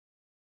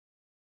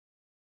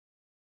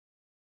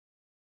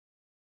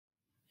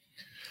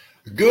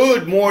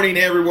Good morning,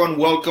 everyone.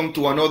 Welcome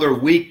to another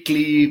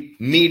weekly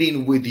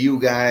meeting with you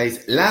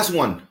guys. Last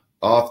one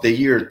of the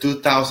year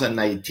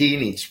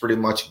 2019. It's pretty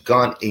much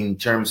gone in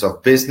terms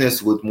of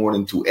business. Good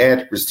morning to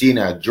Ed,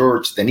 Christina,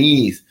 George,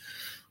 Denise,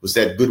 who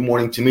said good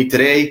morning to me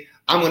today.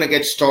 I'm going to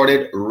get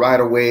started right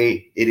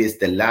away. It is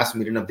the last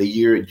meeting of the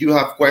year. If you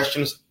have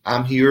questions,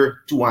 I'm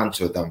here to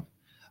answer them.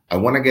 I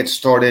want to get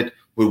started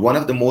with one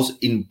of the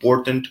most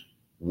important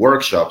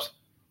workshops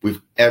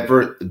we've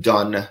ever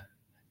done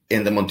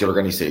in the Montiel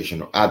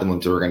organization, or at the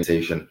Montiel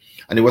organization.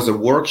 And it was a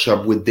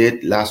workshop we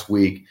did last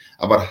week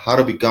about how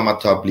to become a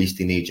top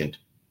listing agent.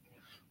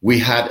 We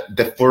had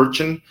the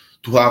fortune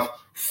to have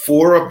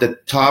 4 of the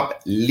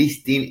top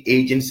listing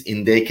agents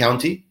in Dade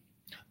County.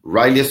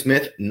 Riley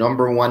Smith,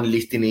 number 1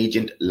 listing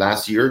agent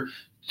last year,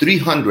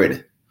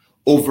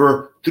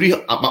 over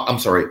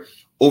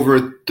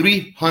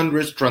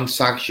 300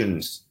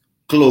 transactions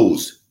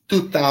closed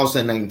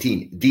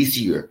 2019 this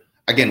year.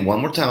 Again,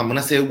 one more time, I'm going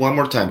to say it one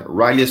more time.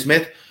 Riley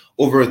Smith,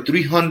 over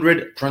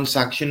 300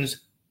 transactions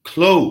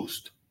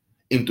closed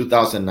in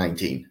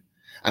 2019.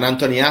 And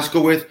Anthony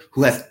Askowitz,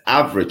 who has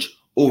averaged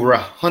over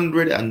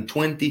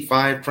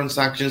 125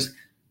 transactions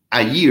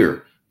a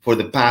year for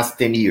the past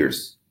 10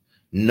 years.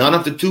 None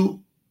of the two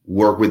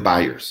work with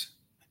buyers.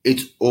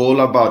 It's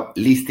all about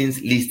listings.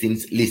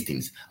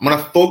 I'm going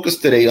to focus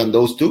today on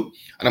those two,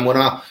 and I'm going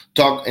to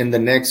talk in the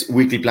next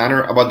weekly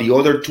planner about the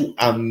other 2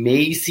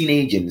 amazing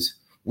agents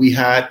we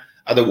had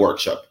at the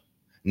workshop.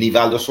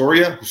 Nivaldo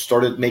Soria, who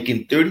started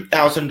making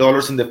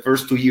 $30,000 in the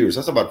first 2 years.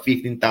 That's about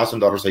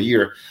 $15,000 a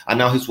year. And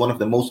now he's one of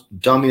the most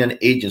dominant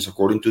agents,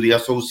 according to the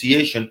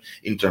association,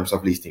 in terms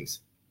of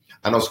listings.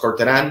 And Oscar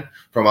Teran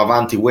from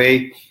Avanti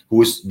Way, who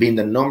has been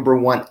the number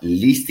 1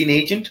 listing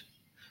agent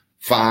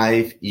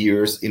 5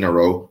 years in a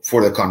row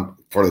for the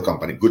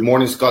company. Good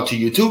morning, Scott, to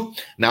you too.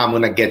 Now I'm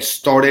going to get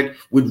started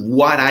with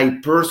what I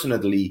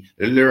personally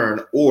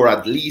learned, or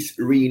at least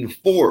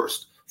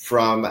reinforced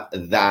from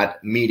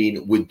that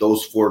meeting with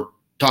those 4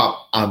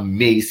 top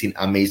amazing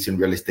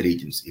real estate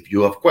agents. If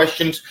you have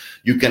questions,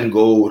 you can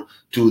go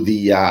to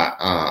the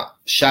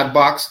chat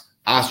box,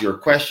 ask your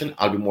question.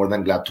 I'll be more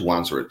than glad to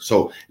answer it.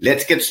 So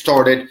let's get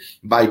started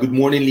by good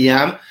morning,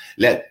 Liam.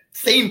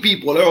 Same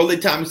people all the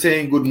time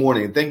saying good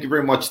morning. Thank you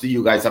very much to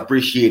you guys.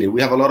 Appreciate it. We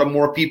have a lot of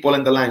more people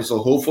in the line, so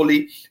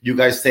hopefully you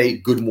guys say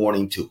good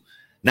morning too.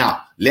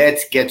 Now,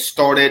 let's get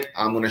started.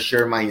 I'm going to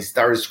share my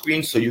entire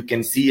screen so you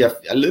can see a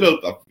little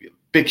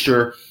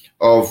picture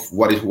of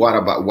what it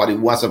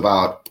was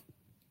about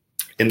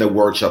in the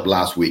workshop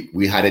last week.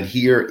 We had it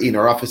here in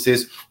our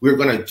offices. We're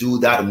going to do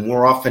that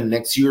more often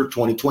next year,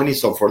 2020.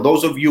 So for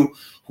those of you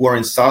who are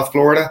in South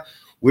Florida,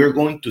 we're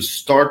going to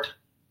start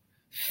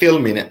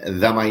filming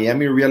the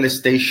Miami Real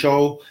Estate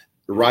Show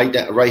right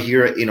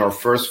here in our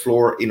first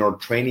floor in our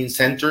training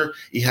center.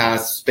 It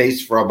has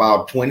space for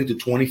about 20 to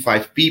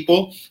 25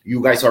 people.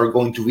 You guys are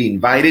going to be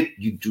invited.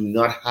 You do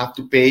not have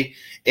to pay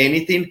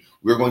anything.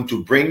 We're going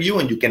to bring you,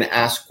 and you can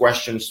ask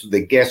questions to the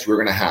guests we're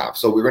going to have.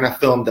 So we're going to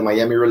film the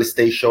Miami Real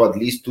Estate Show at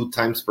least 2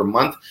 times per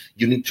month.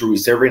 You need to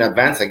reserve in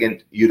advance.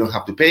 Again, you don't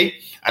have to pay.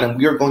 And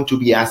we are going to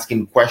be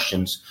asking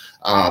questions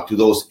to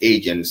those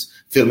agents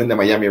filming the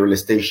Miami Real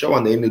Estate Show,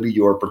 and then it'll be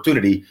your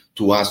opportunity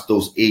to ask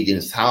those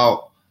agents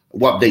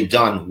what they've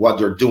done, what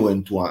they're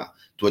doing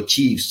to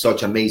achieve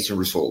such amazing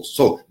results.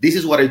 So this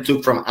is what I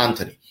took from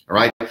Anthony. All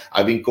right.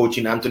 I've been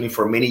coaching Anthony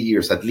for many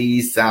years, at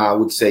least I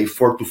would say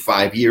 4 to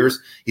 5 years.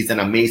 He's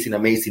an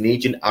amazing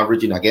agent,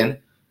 averaging, again,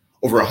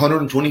 over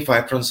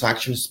 125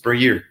 transactions per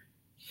year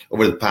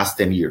over the past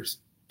 10 years.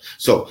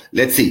 So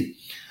let's see.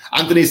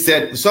 Anthony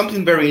said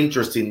something very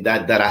interesting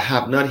that I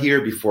have not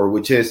heard before,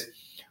 which is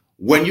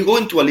when you go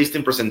into a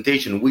listing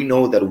presentation, we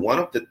know that one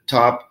of the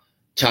top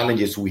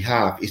challenges we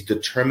have is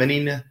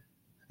determining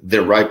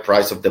the right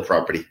price of the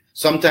property.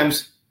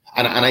 Sometimes,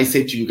 and I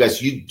say to you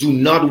guys, you do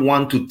not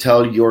want to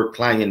tell your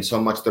clients how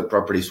much the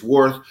property is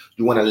worth.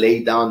 You want to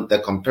lay down the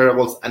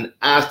comparables and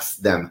ask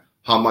them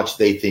how much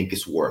they think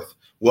it's worth.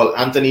 Well,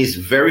 Anthony is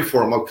very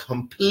formal,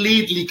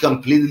 completely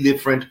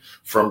different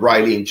from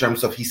Riley in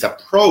terms of his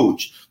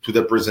approach to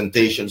the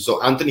presentation.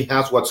 So Anthony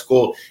has what's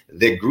called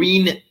the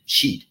green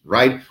sheet,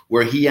 right?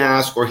 Where he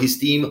asks, or his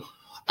team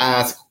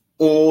asks,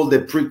 all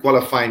the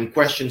pre-qualifying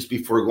questions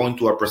before going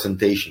to a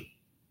presentation.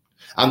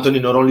 Anthony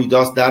not only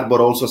does that, but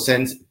also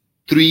sends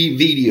 3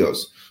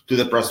 videos to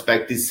the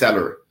prospective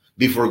seller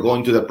before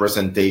going to the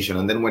presentation.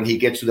 And then when he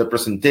gets to the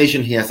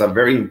presentation, he has a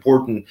very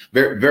important,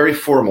 very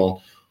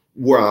formal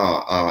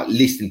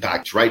listing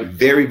package, right?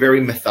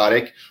 Very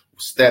methodic,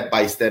 step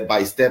by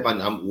step.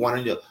 And I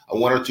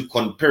wanted to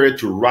compare it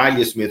to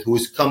Riley Smith, who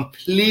is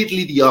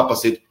completely the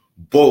opposite,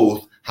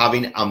 both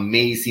having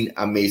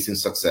amazing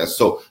success.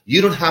 So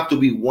you don't have to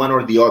be one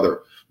or the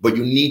other, but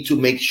you need to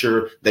make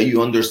sure that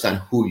you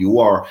understand who you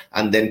are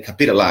and then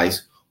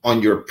capitalize on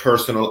your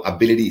personal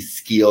ability,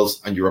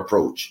 skills, and your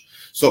approach.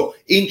 So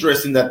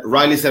interesting that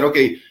Riley said,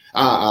 okay,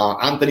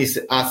 Anthony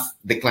asked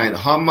the client,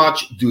 how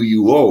much do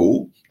you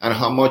owe and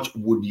how much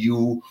would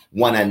you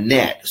want to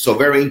net? So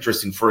very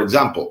interesting. For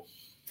example,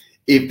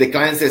 if the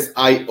client says,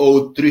 I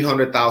owe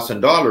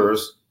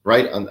 $300,000,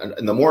 right,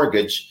 on the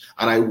mortgage,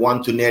 and I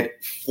want to net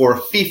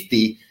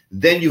 450,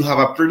 then you have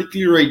a pretty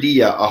clear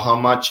idea of how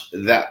much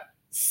that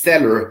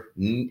seller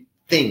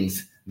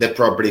thinks the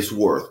property is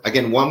worth.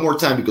 Again, one more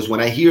time, because when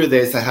I hear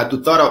this, I had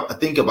to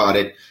think about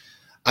it,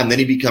 and then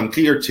it became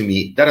clear to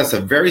me that is a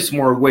very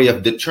smart way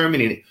of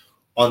determining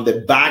on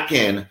the back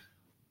end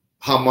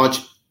how much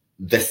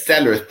the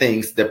seller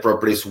thinks the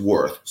property is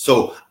worth.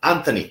 So,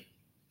 Anthony,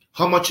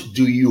 how much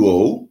do you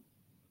owe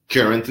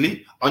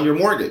currently on your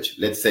mortgage?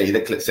 Let's say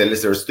the seller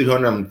says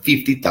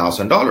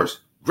 $350,000.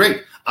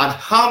 Great. And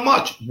how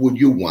much would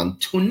you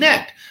want to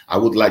net? I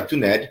would like to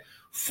net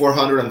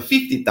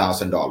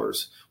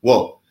 $450,000.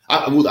 Well,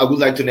 I would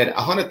like to net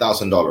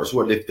 $100,000.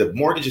 Well, if the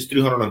mortgage is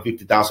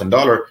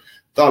 $350,000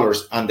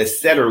 and the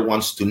seller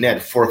wants to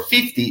net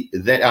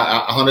 $450,000, then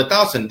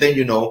 $100,000, then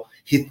you know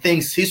he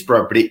thinks his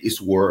property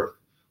is worth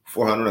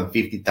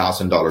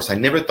 $450,000. I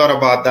never thought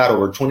about that.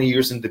 Over 20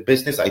 years in the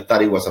business, I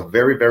thought it was a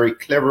very, very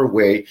clever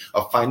way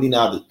of finding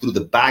out through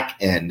the back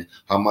end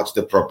how much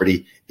the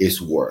property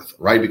is worth,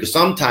 right? Because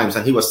sometimes,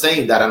 and he was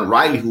saying that, and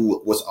Riley,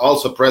 who was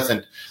also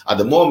present at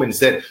the moment,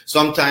 said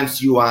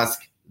sometimes you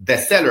ask the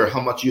seller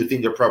how much you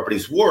think their property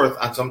is worth,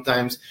 and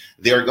sometimes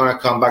they're going to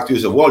come back to you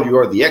and say, well, you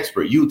are the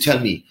expert. You tell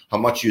me how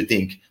much you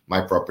think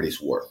my property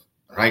is worth,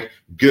 right?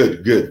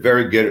 Good,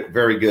 very good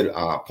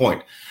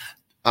point.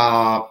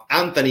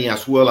 Anthony,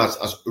 as well as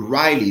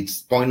Riley,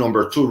 it's point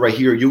number 2 right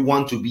here. You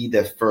want to be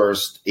the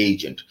first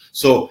agent.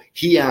 So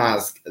he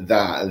asked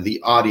the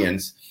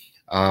audience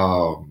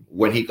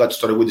when he got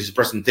started with his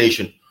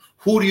presentation,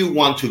 who do you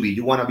want to be?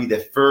 You want to be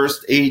the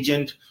first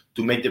agent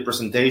to make the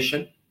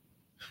presentation?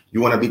 You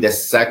want to be the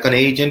second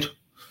agent?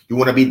 You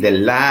want to be the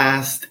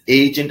last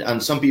agent?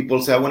 And some people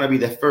say, I want to be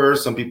the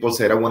first. Some people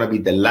said, I want to be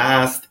the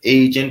last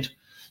agent,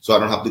 so I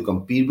don't have to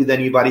compete with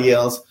anybody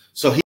else.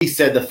 So he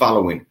said the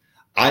following: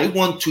 I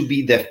want to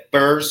be the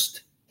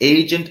first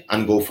agent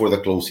and go for the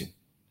closing.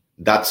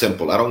 That's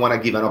simple. I don't want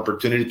to give an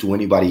opportunity to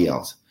anybody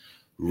else.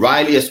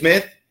 Riley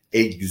Smith,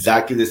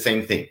 exactly the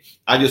same thing.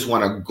 I just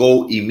want to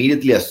go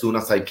immediately as soon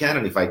as I can.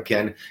 And if I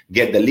can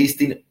get the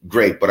listing,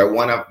 great. But I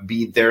want to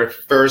be there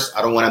first.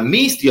 I don't want to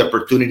miss the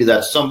opportunity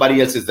that somebody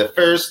else is the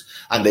first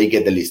and they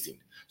get the listing.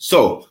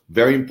 So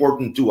very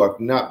important too. I've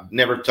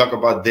never talked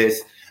about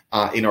this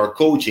in our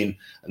coaching.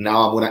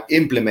 Now I'm going to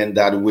implement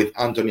that with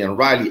Anthony and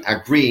Riley,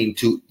 agreeing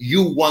to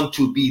you want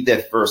to be the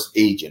first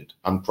agent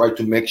and try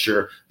to make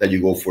sure that you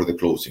go for the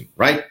closing,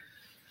 right?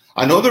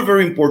 Another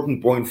very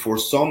important point for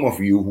some of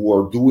you who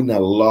are doing a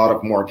lot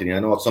of marketing. I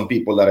know some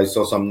people that I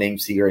saw some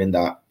names here in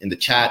the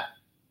chat.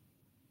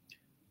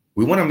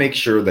 We want to make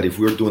sure that if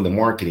we're doing the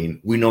marketing,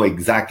 we know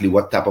exactly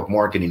what type of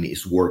marketing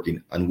is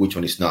working and which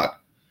one is not.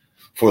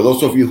 For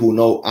those of you who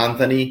know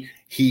Anthony,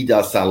 he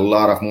does a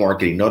lot of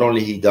marketing. Not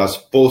only he does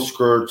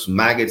postcards,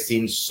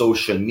 magazines,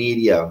 social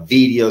media,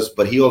 videos,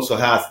 but he also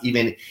has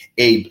even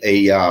a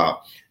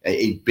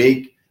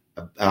big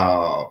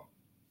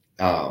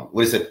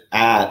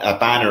a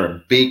banner,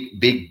 a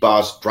big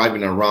bus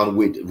driving around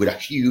with a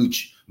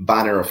huge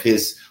banner of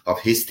his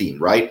team,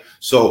 right?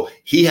 So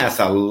he has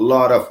a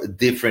lot of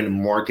different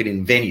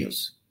marketing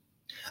venues,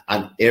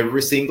 and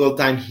every single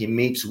time he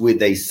meets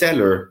with a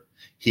seller,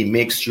 he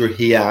makes sure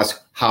he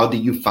asks, how do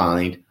you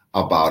find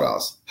about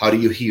us? How do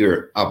you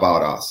hear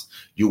about us?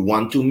 You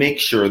want to make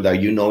sure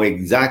that you know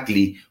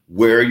exactly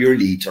where your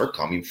leads are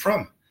coming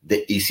from.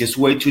 The easiest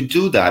way to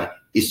do that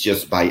is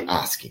just by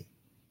asking,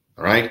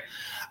 all right?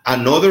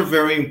 Another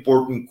very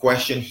important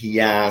question he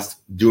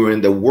asked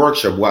during the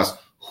workshop was,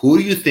 who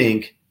do you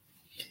think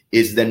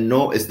is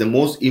the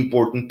most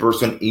important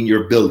person in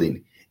your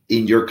building,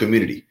 in your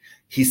community?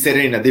 He said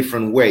it in a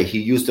different way. He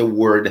used the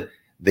word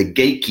the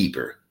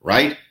gatekeeper,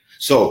 right?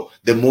 So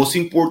the most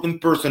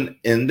important person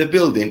in the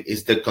building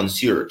is the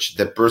concierge,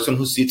 the person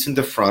who sits in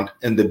the front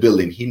in the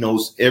building. He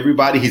knows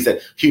everybody. He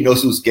said he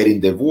knows who's getting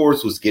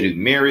divorced, who's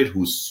getting married,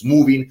 who's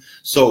moving.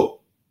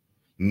 So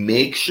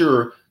make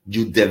sure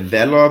you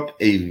develop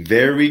a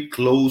very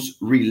close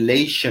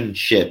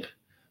relationship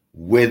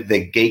with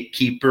the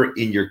gatekeeper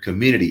in your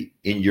community,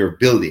 in your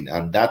building.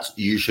 And that's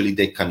usually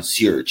the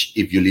concierge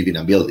if you live in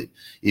a building.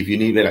 If you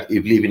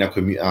live in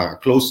a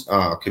close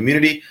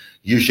community,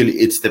 usually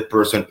it's the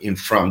person in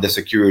front, the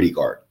security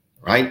guard,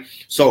 right?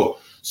 So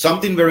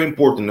something very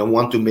important, I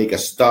want to make a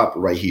stop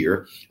right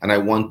here, and I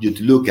want you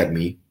to look at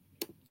me,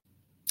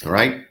 all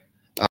right?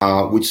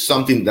 Which is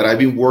something that I've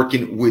been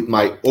working with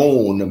my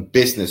own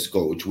business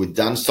coach, with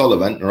Dan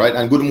Sullivan, all right?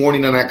 And good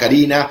morning, Ana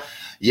Karina.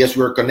 Yes,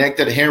 we're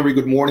connected. Henry,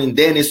 good morning.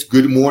 Dennis,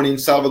 good morning.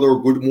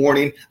 Salvador, good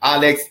morning.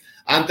 Alex,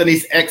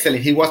 Anthony's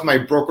excellent. He was my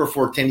broker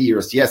for 10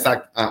 years. Yes,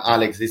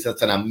 Alex, this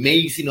is an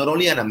amazing, not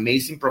only an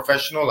amazing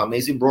professional,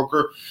 amazing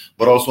broker,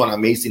 but also an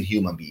amazing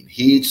human being.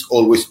 He's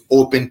always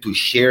open to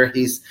share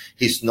his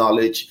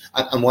knowledge.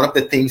 And one of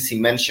the things he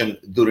mentioned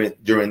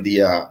during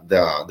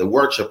the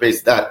workshop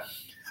is that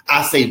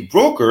as a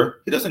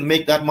broker, he doesn't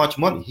make that much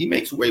money. He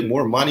makes way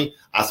more money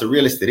as a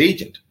real estate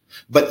agent,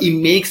 but it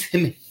makes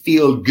him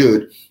feel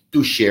good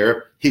to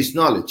share his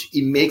knowledge.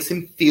 It makes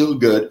him feel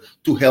good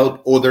to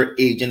help other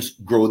agents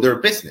grow their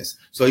business.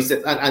 So he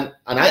said, and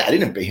I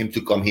didn't pay him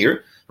to come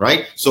here,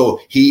 right? So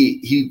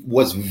he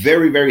was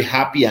very, very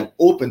happy and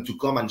open to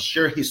come and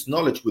share his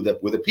knowledge with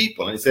the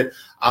people. And he said,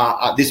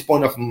 at this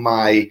point of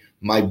my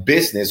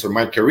business or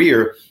my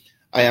career,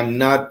 I am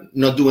not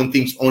doing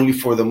things only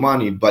for the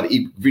money, but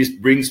it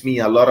brings me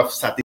a lot of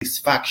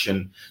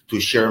satisfaction to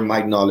share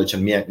my knowledge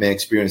and my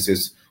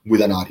experiences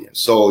with an audience.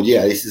 So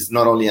yeah, this is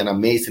not only an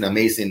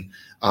amazing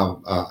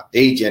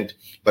agent,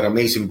 but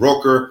amazing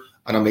broker,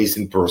 an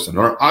amazing person.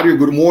 All right, Audi,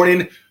 good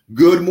morning.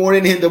 Good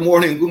morning in the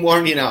morning. Good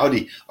morning,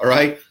 Audi. All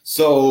right.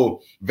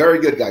 So very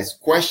good, guys.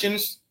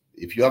 Questions?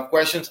 If you have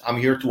questions, I'm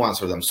here to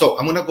answer them. So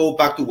I'm going to go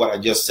back to what I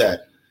just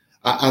said.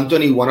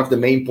 Anthony, one of the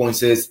main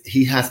points is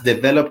he has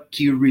developed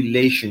key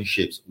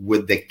relationships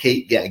with the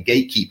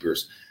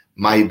gatekeepers.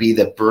 Might be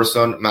the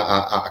person,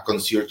 a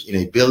concierge in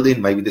a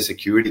building, might be the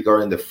security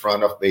guard in the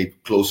front of a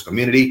closed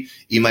community.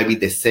 It might be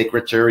the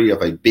secretary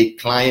of a big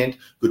client.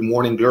 Good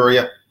morning,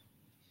 Gloria.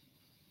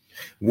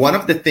 One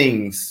of the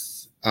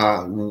things,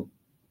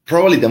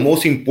 probably the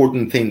most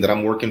important thing that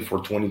I'm working for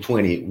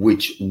 2020,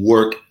 which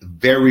worked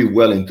very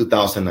well in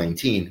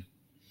 2019,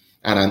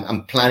 and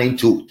I'm planning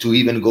to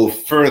even go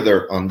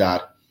further on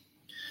that.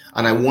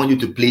 And I want you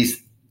to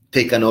please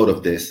take a note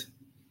of this.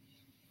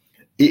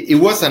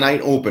 It was an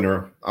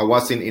eye-opener. I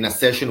was in a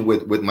session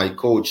with my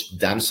coach,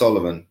 Dan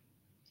Sullivan.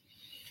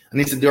 And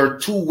he said there are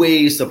two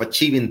ways of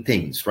achieving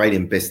things, right,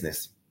 in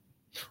business.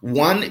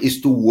 One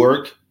is to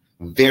work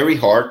very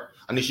hard,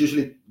 and it's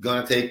usually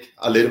going to take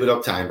a little bit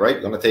of time,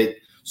 right? Going to take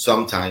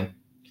some time.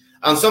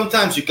 And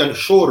sometimes you can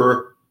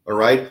shorter, all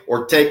right,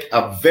 or take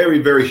a very,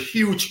 very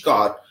huge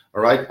cut,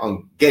 all right,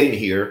 on getting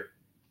here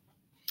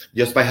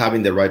just by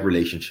having the right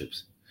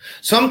relationships.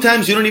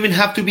 Sometimes you don't even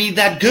have to be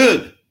that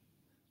good,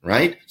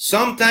 right?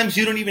 Sometimes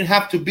you don't even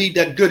have to be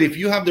that good if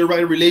you have the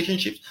right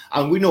relationships.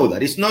 And we know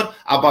that it's not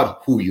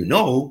about who you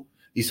know,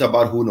 it's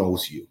about who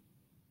knows you.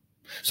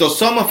 So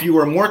some of you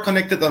are more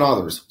connected than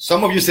others.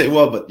 Some of you say,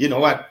 well, but you know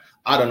what?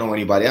 I don't know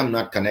anybody. I'm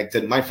not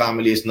connected. My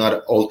family is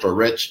not ultra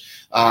rich.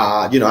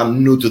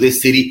 I'm new to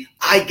this city.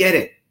 I get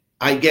it.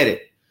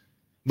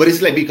 But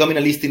it's like becoming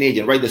a listing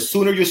agent, right? The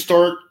sooner you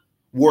start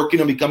working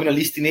on becoming a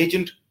listing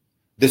agent,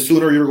 the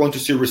sooner you're going to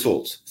see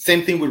results.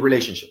 Same thing with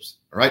relationships,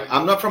 right?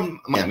 I'm not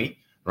from Miami,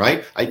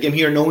 right? I came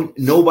here knowing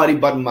nobody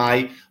but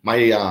my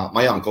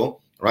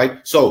uncle, right?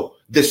 So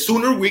the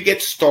sooner we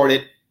get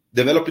started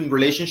developing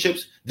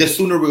relationships, the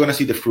sooner we're going to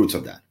see the fruits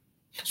of that.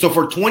 So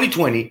for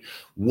 2020,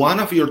 one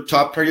of your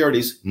top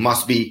priorities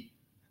must be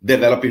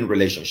developing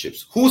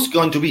relationships. Who's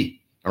going to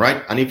be, all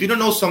right? And if you don't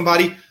know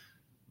somebody,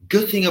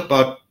 good thing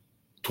about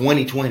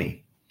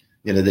 2020,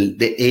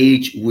 the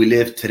age we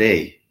live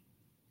today,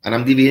 and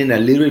I'm deviating a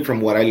little bit from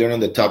what I learned on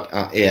the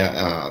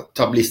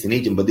top listing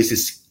agent, but this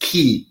is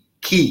key.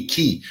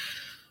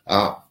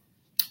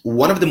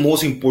 One of the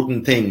most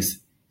important things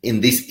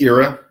in this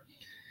era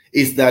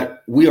is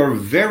that we are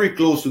very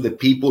close to the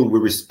people we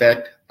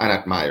respect and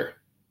admire.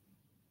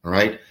 All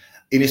right.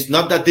 And it's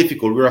not that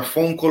difficult. We're a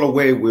phone call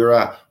away. We're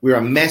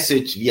a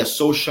message via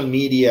social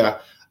media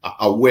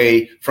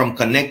away from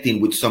connecting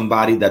with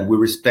somebody that we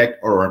respect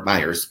or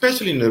admire,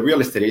 especially in the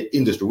real estate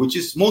industry, which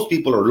is most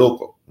people are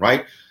local,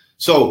 right?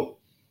 So,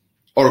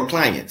 or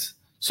clients.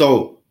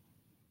 So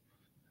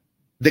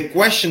the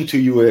question to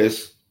you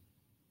is,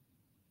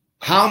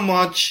 how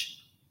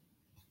much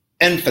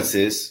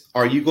emphasis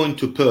are you going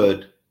to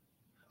put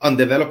on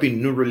developing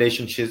new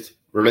relationships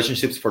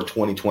for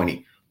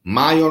 2020?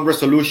 My own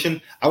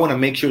resolution, I want to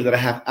make sure that I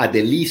have at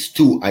least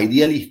 2,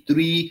 ideally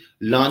 3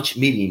 lunch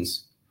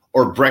meetings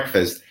or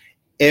breakfast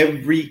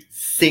every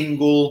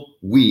single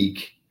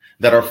week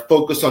that are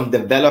focused on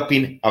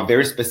developing a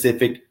very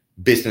specific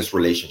business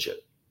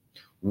relationship.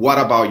 What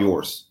about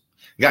yours?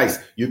 Guys,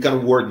 you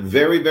can work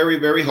very, very,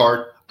 very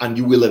hard and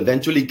you will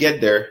eventually get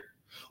there,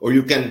 or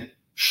you can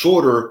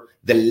shorter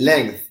the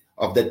length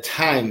of the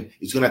time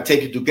it's going to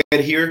take you to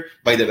get here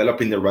by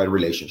developing the right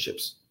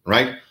relationships,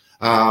 right?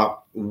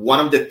 One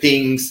of the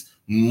things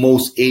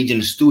most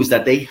agents do is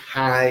that they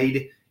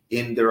hide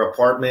in their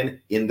apartment,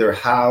 in their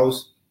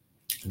house.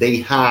 They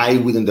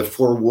hide within the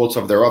 4 walls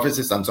of their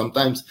offices. And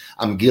sometimes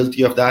I'm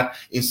guilty of that,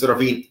 instead of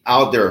being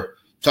out there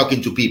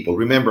talking to people.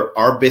 Remember,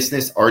 our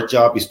business, our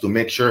job is to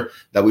make sure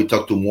that we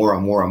talk to more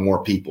and more and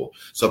more people.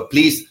 So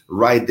please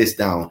write this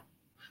down.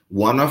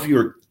 One of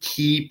your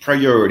key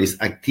priorities,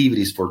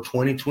 activities for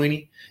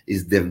 2020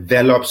 is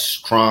develop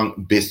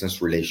strong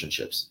business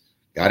relationships.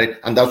 Got it?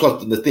 And that's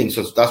what the thing.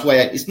 So that's why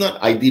it's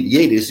not I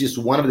deviated. It's just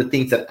one of the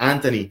things that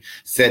Anthony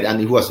said, and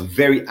he was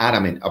very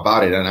adamant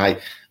about it. And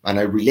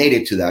I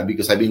related to that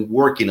because I've been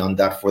working on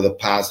that for the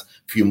past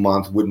few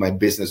months with my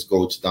business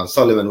coach, Dan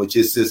Sullivan, which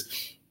is this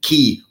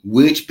key.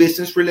 Which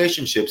business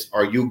relationships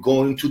are you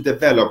going to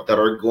develop that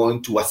are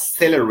going to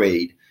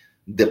accelerate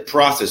the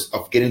process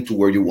of getting to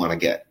where you want to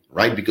get?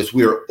 Right? Because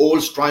we are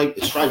all striving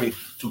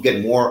to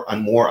get more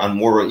and more and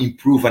more,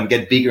 improve and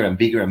get bigger and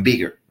bigger and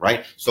bigger,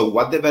 right? So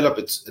what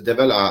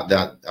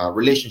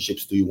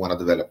relationships do you want to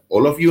develop?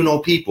 All of you know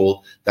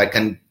people that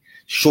can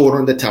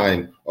shorten the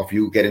time of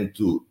you getting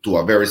to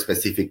a very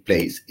specific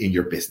place in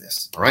your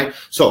business. All right.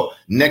 So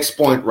next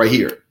point right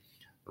here.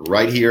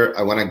 Right here,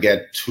 I want to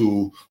get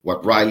to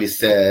what Riley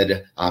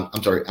said.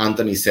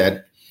 Anthony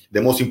said,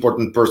 the most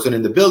important person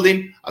in the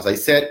building, as I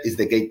said, is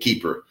the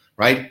gatekeeper,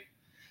 right?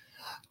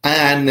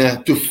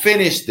 And to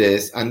finish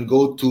this and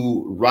go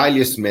to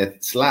Riley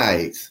Smith's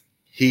slides,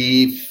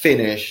 he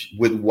finished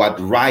with what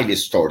Riley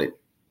started.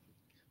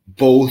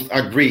 Both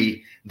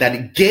agree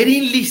that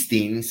getting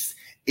listings,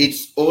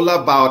 it's all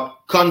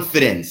about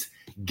confidence.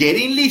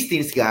 Getting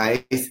listings,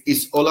 guys,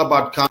 is all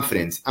about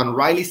confidence. And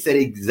Riley said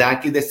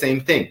exactly the same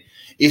thing.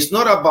 It's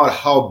not about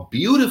how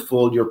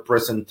beautiful your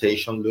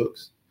presentation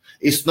looks.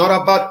 It's not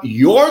about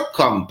your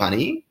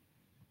company.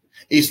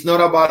 It's not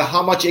about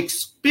how much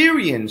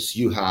experience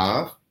you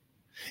have.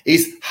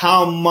 It's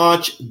how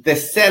much the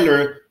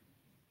seller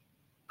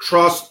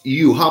trusts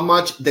you, how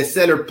much the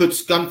seller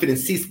puts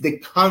confidence, sees the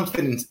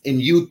confidence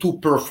in you to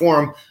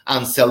perform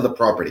and sell the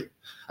property.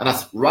 And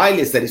as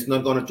Riley said, it's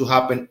not going to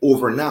happen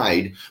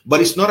overnight,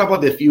 but it's not about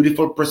the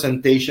beautiful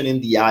presentation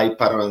in the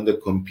iPad or on the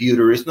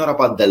computer. It's not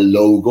about the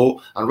logo.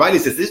 And Riley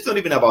says, it's not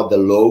even about the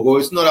logo.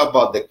 It's not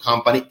about the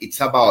company. It's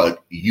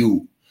about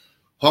you.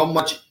 How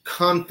much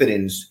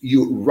confidence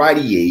you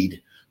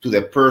radiate to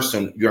the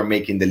person you're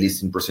making the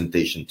listing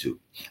presentation to.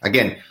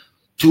 Again,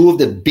 two of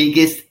the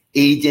biggest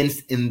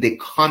agents in the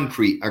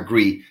country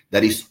agree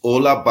that it's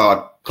all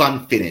about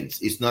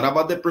confidence. It's not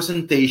about the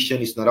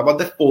presentation. It's not about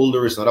the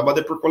folder. It's not about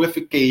the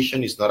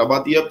pre-qualification. It's not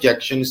about the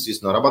objections.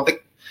 It's not about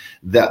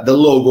the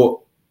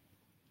logo.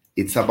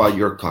 It's about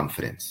your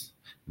confidence.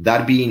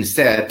 That being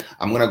said,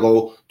 I'm going to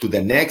go to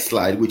the next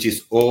slide, which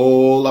is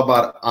all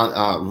about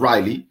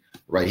Riley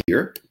right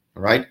here.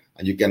 All right.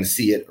 And you can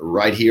see it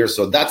right here.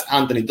 So that's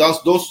Anthony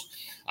does those.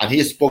 And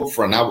he spoke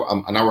for an hour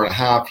and a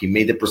half. He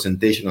made the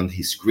presentation on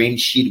his screen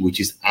sheet, which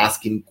is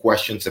asking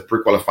questions, a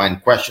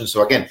pre-qualifying question.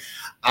 So again,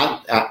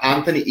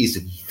 Anthony is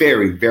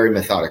very, very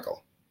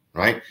methodical,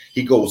 right?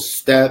 He goes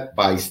step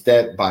by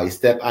step by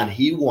step, and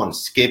he won't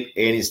skip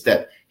any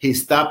step.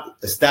 His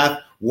staff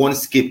won't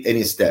skip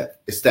any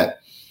step.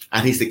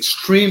 And he's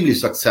extremely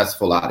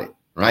successful at it,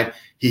 right?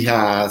 He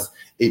has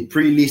a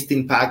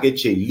pre-listing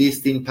package, a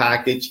listing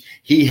package.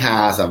 He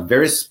has a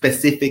very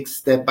specific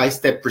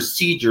step-by-step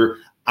procedure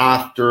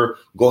after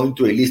going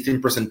to a listing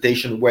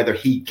presentation, whether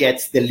he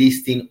gets the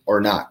listing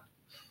or not.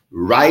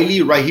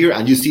 Riley right here,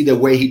 and you see the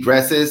way he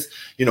dresses,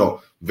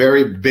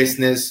 very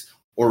business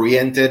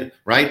oriented,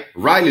 right?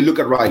 Riley, look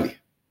at Riley.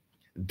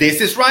 This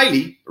is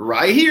Riley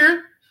right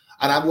here.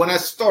 And I want to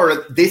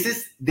start, this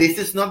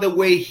is not the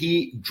way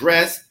he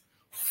dressed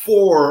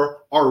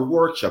for our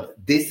workshop.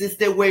 This is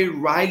the way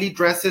Riley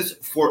dresses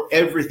for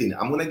everything.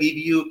 I'm going to give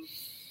you,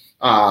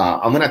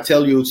 I'm going to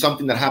tell you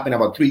something that happened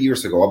about 3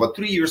 years ago. About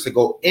 3 years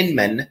ago,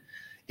 Inman,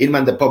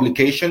 the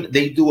publication,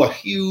 they do a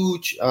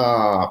huge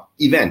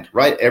event,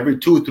 right? Every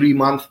 2-3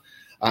 months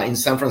in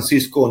San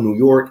Francisco, New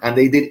York, and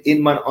they did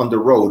Inman on the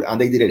road, and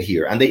they did it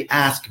here. And they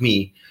asked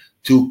me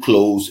to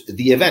close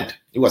the event.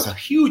 It was a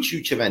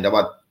huge event,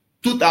 about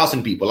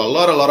 2,000 people, a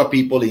lot of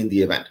people in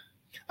the event.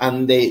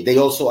 And they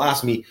also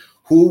asked me,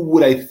 who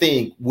would I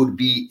think would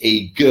be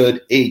a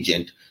good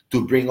agent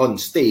to bring on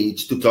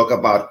stage to talk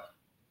about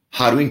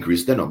how to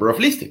increase the number of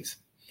listings?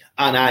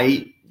 And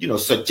I,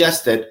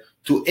 suggested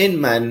to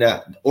Inman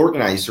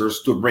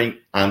organizers to bring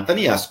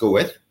Anthony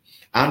Askowitz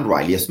and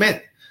Riley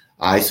Smith.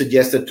 I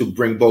suggested to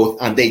bring both,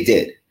 and they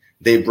did.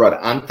 They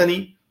brought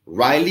Anthony,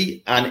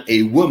 Riley, and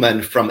a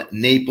woman from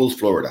Naples,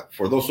 Florida.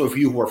 For those of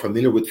you who are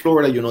familiar with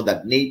Florida, you know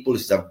that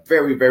Naples is a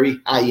very, very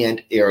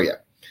high-end area.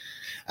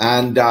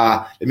 And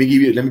let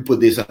me put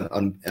this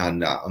on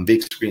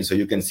big screen so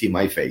you can see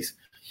my face.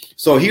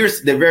 So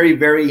here's the very,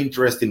 very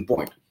interesting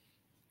point.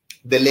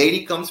 The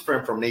lady comes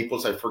from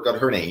Naples. I forgot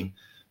her name.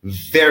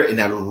 In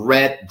a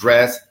red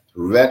dress,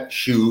 red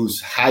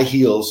shoes, high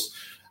heels.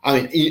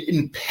 I mean,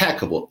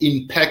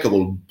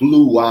 impeccable,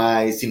 blue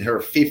eyes, in her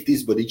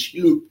 50s, but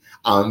she looked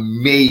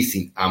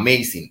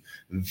amazing.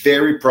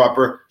 Very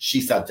proper.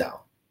 She sat down.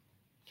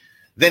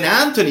 Then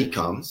Anthony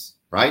comes,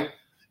 right,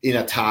 in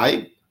a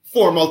tie,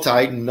 formal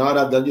tie, not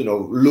a,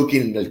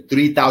 looking like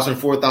 $3,000,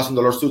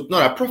 $4,000 suit,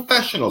 not a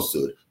professional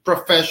suit,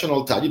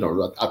 professional tie,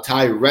 a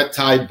tie, red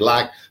tie,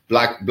 black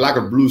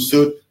or blue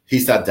suit. He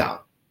sat down.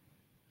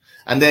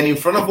 And then in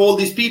front of all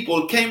these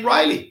people came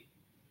Riley,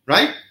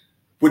 right?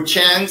 With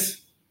Chang's,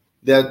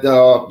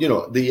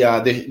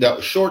 the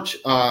short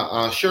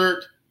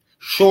shirt,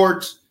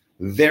 shorts,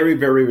 very,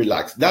 very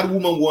relaxed. That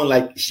woman won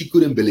like she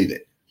couldn't believe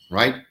it,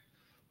 right?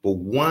 But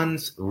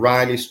once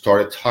Riley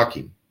started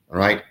talking, all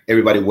right,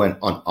 everybody went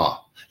on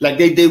awe, like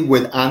they did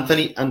with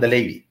Anthony and the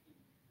lady.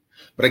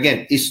 But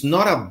again, it's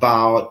not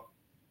about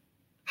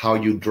how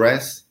you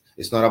dress.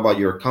 It's not about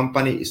your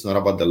company. It's not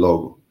about the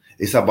logo.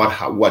 It's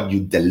about what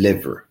you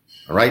deliver,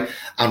 all right?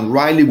 And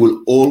Riley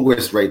will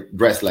always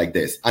dress like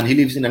this. And he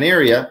lives in an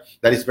area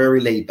that is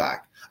very laid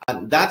back.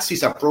 And that's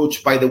his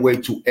approach, by the way,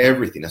 to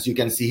everything. As you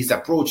can see, his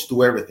approach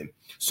to everything.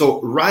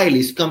 So Riley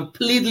is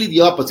completely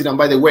the opposite. And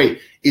by the way,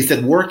 is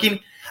it working?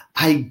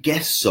 I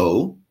guess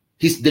so.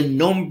 He's the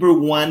number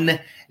one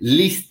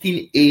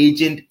listing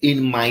agent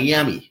in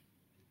Miami.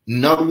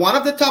 Not one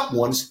of the top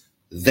ones,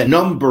 the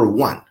number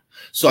one.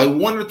 So I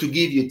wanted to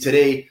give you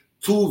today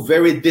two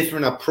very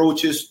different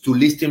approaches to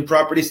listing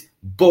properties,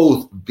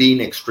 both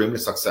being extremely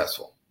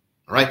successful.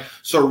 All right.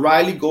 So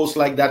Riley goes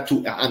like that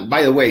too. And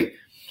by the way,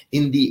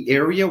 in the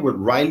area where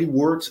Riley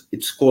works,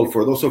 it's called,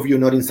 for those of you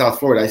not in South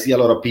Florida, I see a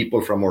lot of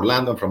people from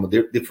Orlando, from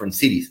different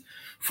cities.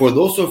 For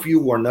those of you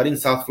who are not in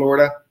South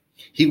Florida,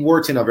 he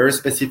works in a very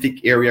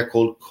specific area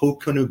called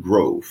Coconut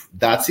Grove.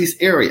 That's his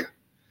area,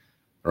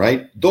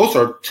 right? Those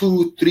are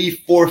 $2,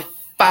 $3, $4,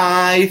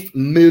 $5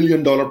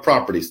 million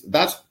properties.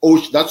 That's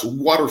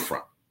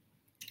waterfront.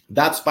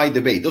 That's by the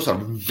bay.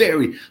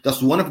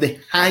 That's one of the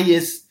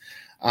highest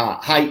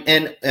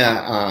high-end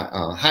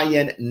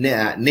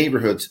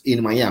neighborhoods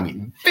in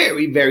Miami.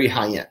 Very, very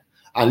high-end.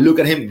 And look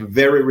at him,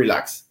 very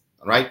relaxed.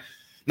 All right.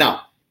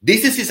 Now,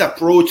 this is his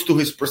approach to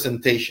his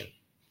presentation.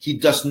 He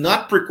does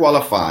not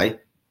pre-qualify.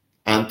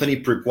 Anthony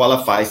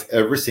pre-qualifies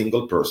every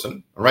single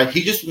person. All right.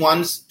 He just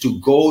wants to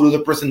go to the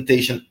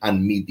presentation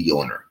and meet the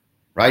owner.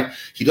 Right.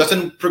 He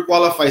doesn't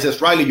pre-qualify. He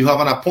says, Riley, you have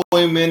an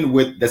appointment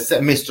with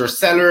Mr.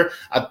 Seller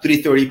at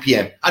 3:30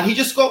 p.m. And he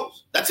just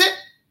goes. That's it.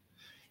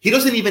 He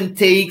doesn't even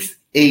take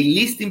a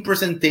listing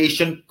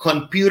presentation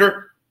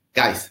computer.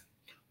 Guys,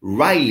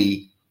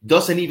 Riley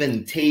doesn't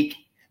even take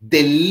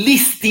the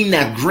listing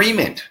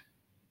agreement.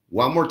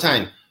 One more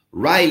time.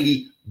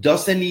 Riley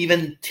doesn't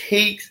even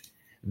take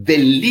the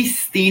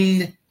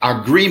listing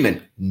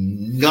agreement.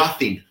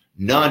 Nothing.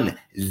 None.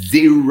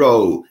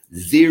 Zero.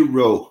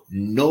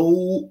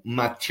 No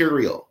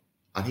material.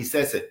 And he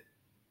says it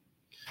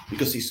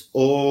because it's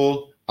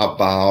all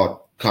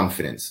about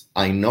confidence.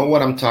 I know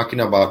what I'm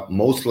talking about.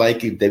 Most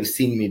likely they've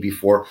seen me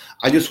before.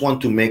 I just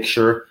want to make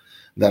sure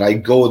that I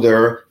go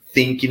there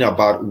thinking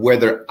about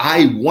whether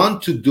I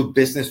want to do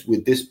business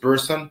with this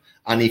person.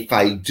 And if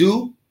I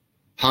do,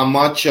 how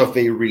much of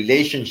a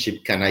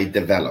relationship can I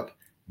develop?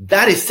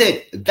 That is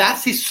it.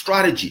 That's his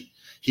strategy.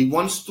 He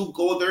wants to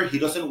go there. He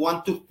doesn't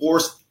want to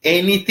force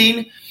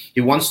anything.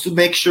 He wants to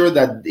make sure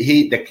that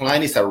the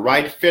client is a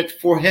right fit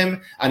for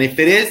him. And if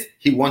it is,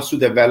 he wants to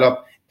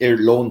develop a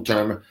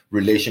long-term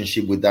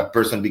relationship with that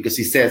person, because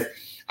he says,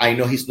 I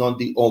know he's not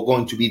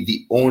going to be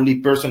the only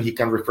person. He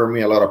can refer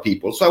me a lot of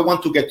people. So I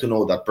want to get to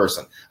know that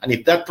person. And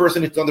if that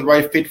person is not the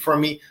right fit for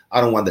me,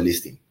 I don't want the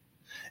listing.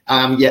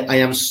 Yet I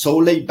am so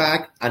laid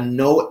back and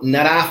know,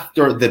 not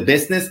after the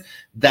business,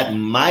 that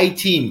my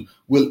team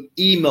will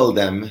email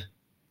them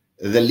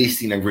the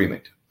listing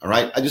agreement. All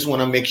right. I just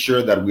want to make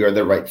sure that we are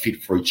the right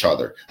fit for each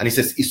other. And he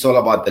says, it's all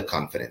about the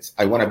confidence.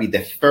 I want to be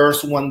the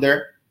first one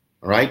there.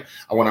 All right.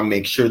 I want to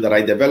make sure that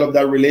I develop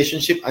that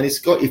relationship. And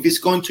if it's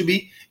going to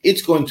be,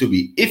 it's going to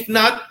be. If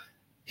not,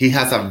 he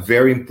has a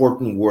very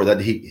important word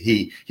that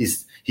he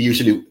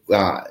usually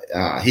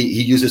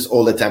he uses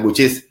all the time, which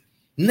is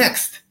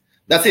next.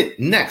 That's it.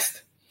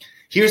 Next.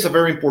 Here's a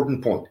very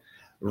important point.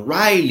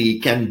 Riley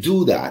can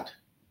do that.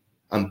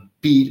 And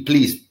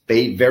please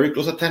pay very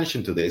close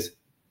attention to this.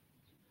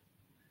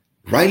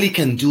 Riley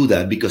can do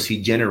that because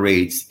he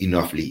generates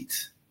enough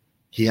leads.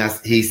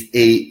 He's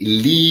a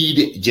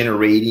lead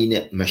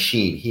generating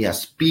machine. He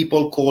has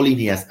people calling,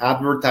 he has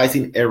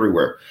advertising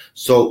everywhere.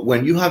 So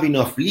when you have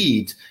enough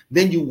leads,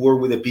 then you work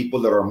with the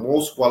people that are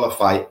most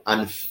qualified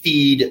and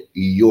feed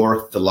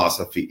your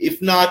philosophy.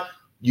 If not,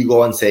 you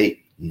go and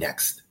say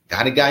next.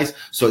 Got it, guys?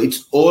 So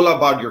it's all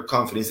about your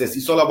confidence.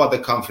 It's all about the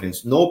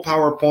confidence. No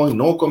PowerPoint,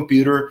 no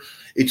computer.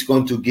 It's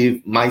going to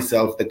give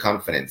myself the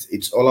confidence.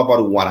 It's all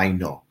about what I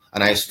know.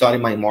 And I study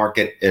my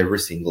market every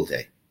single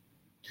day.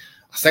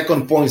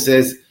 Second point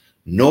says,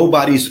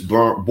 nobody's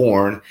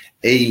born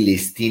a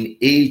listing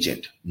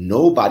agent.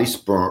 Nobody's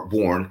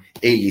born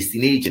a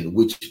listing agent,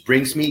 which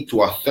brings me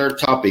to a third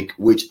topic,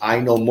 which I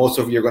know most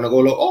of you are going to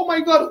go, oh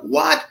my God,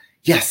 what?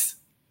 Yes.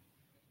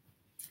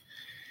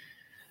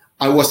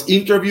 I was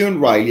interviewing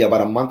Riley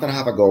about a month and a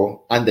half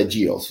ago on the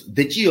Geos.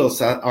 The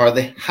Geos are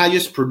the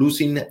highest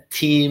producing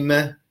team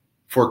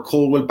for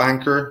Coldwell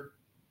Banker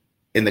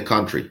in the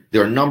country.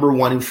 They're number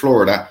one in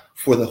Florida.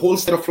 For the whole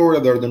state of Florida,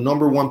 they're the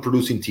number one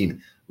producing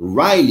team.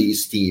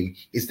 Riley's team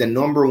is the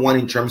number one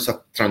in terms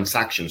of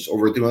transactions,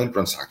 over 300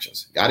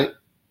 transactions. Got it?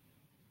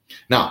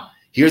 Now,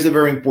 here's a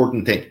very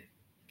important thing.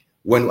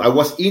 When I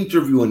was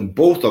interviewing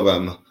both of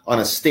them on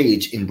a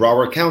stage in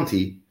Broward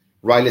County,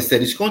 Riley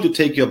said, it's going to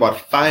take you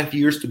about 5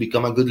 years to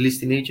become a good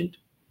listing agent.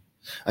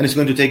 And it's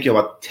going to take you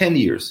about 10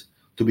 years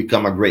to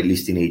become a great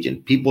listing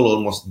agent. People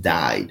almost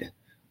died,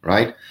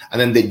 right?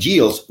 And then the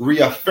Geos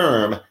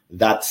reaffirm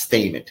that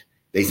statement.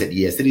 They said,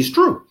 yes, it is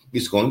true.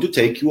 It's going to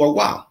take you a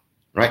while,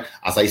 right?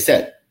 As I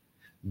said,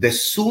 the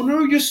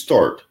sooner you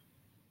start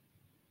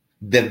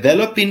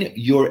developing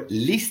your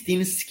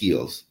listing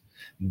skills,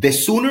 the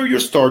sooner you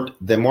start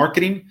the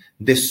marketing,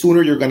 the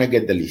sooner you're going to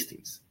get the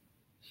listings.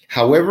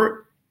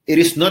 However, it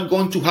is not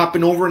going to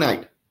happen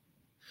overnight.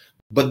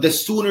 But the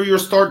sooner you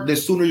start, the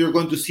sooner you're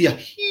going to see a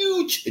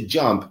huge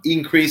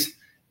increase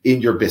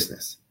in your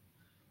business.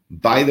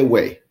 By the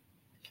way,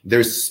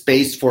 There's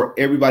space for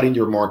everybody in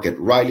your market.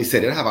 Riley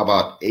said it. I have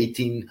about 12,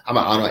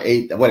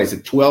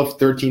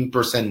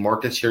 13%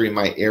 market share in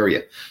my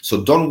area.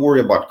 So don't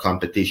worry about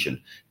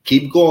competition.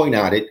 Keep going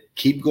at it.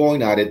 Keep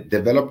going at it.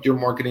 Develop your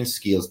marketing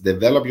skills.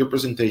 Develop your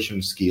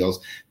presentation skills.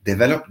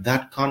 Develop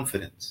that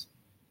confidence.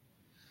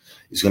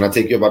 It's going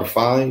to take you about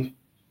 5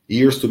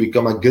 years to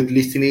become a good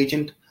listing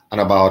agent and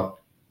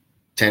about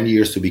 10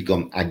 years to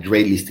become a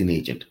great listing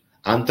agent.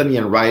 Anthony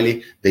and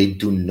Riley, they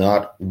do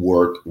not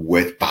work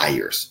with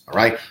buyers. All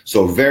right.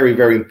 So very,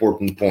 very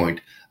important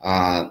point.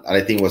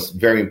 I think was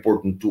very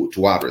important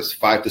to address.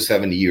 5 to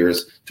 7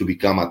 years to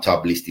become a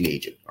top listing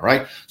agent. All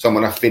right. So I'm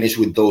going to finish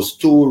with those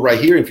two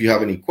right here. If you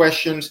have any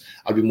questions,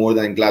 I'll be more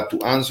than glad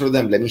to answer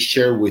them. Let me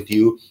share with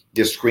you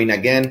the screen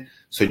again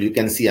so you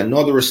can see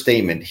another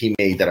statement he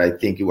made that I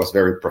think it was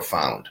very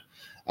profound.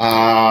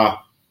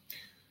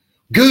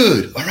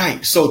 Good. All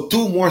right. So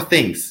 2 more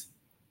things.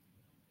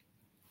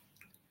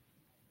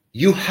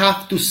 You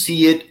have to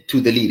see it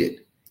to delete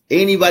it.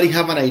 Anybody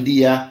have an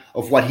idea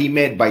of what he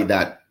meant by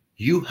that?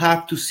 You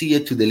have to see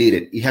it to delete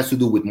it. It has to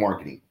do with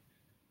marketing.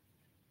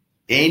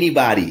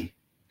 Anybody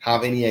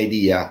have any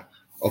idea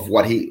of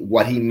what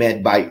he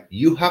meant by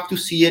you have to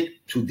see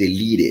it to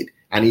delete it?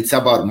 And it's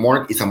about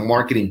it's a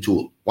marketing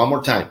tool. One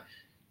more time.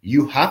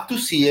 You have to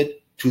see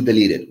it to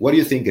delete it. What do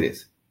you think it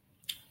is?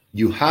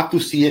 You have to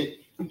see it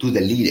to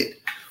delete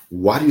it.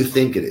 What do you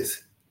think it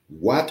is?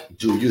 What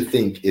do you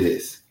think it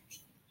is?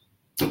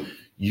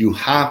 You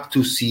have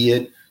to see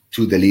it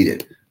to delete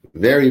it.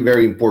 Very,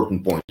 very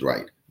important point,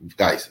 right?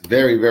 Guys,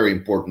 very, very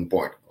important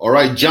point. All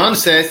right, John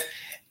says,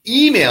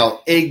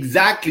 email.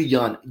 Exactly,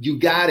 John. You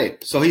got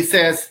it. So he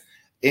says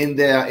in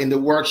the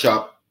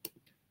workshop,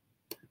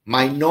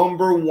 my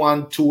number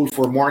 1 tool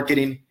for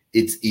marketing,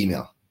 it's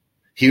email.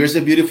 Here's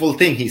the beautiful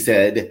thing. He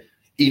said,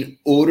 in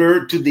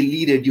order to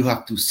delete it, you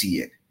have to see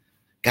it.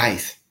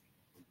 Guys,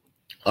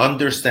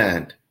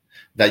 understand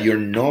that your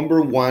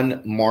number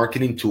 1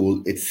 marketing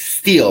tool is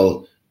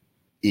still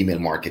email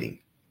marketing.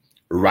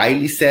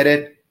 Riley said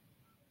it.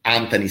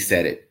 Anthony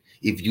said it.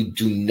 If you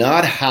do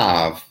not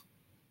have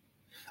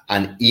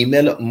an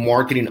email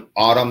marketing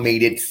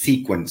automated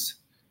sequence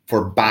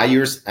for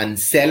buyers and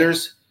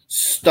sellers,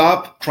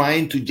 stop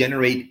trying to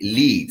generate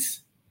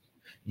leads.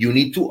 You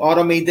need to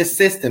automate the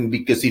system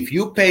because if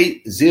you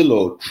pay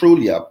Zillow,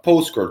 Trulia,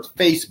 Postcards,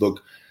 Facebook,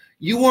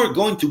 you are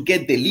going to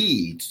get the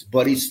leads,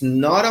 but it's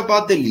not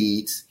about the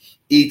leads.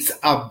 It's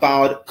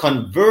about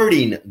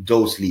converting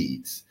those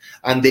leads.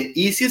 And the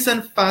easiest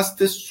and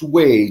fastest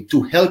way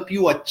to help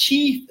you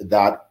achieve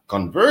that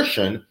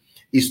conversion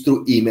is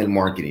through email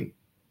marketing.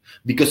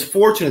 Because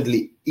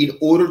fortunately, in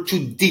order to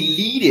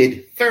delete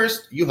it,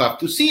 first, you have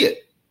to see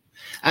it.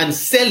 And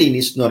selling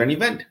is not an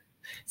event.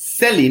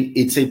 Selling,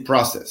 it's a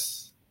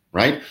process,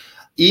 right?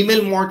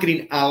 Email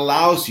marketing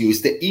allows you,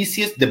 it's the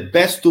easiest, the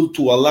best tool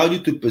to allow you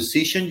to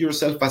position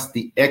yourself as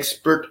the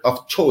expert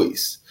of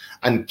choice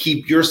and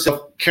keep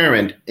yourself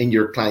current in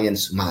your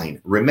client's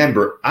mind.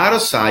 Remember, out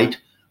of sight,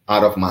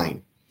 out of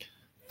mind.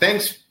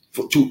 Thanks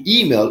to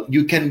email,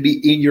 you can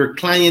be in your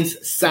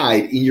client's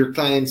side, in your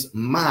client's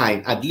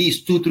mind, at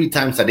least 2-3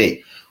 times a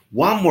day.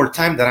 One more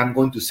time that I'm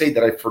going to say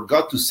that I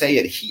forgot to say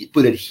it,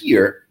 put it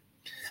here.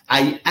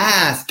 I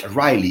asked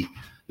Riley,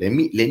 let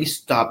me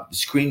stop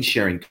screen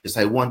sharing because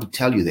I want to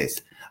tell you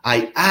this.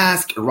 I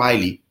asked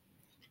Riley,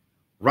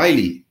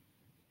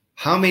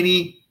 how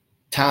many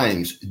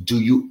times do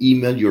you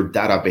email your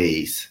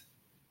database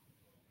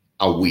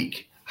a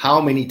week? How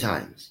many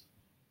times?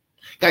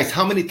 Guys,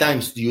 how many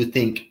times do you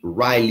think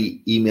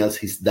Riley emails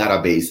his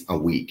database a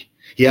week?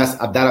 He has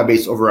a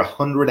database over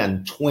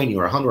 120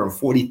 or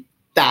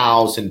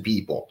 140,000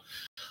 people.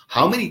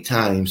 How many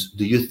times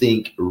do you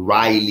think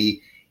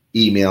Riley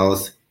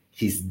emails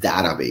his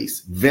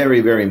database? Very,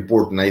 very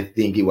important. I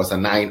think it was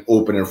an eye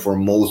opener for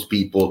most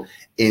people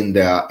in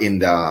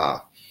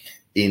the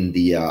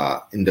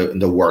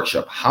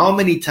workshop. How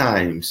many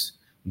times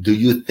do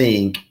you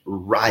think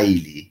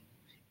Riley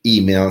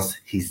emails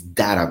his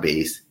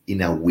database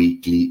in a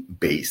weekly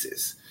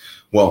basis?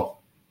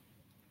 Well,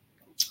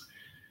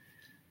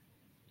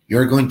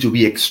 you're going to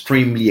be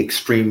extremely,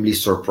 extremely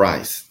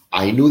surprised.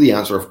 I knew the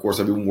answer, of course,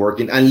 I've been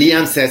working. And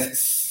Leanne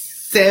says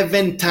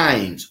 7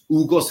 times.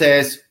 Hugo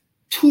says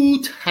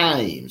 2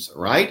 times,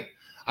 right?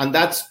 And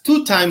that's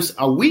 2 times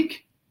a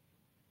week,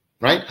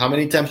 right? How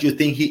many times do you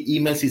think he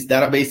emails his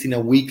database in a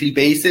weekly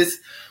basis?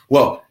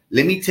 Well,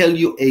 let me tell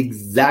you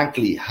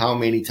exactly how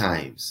many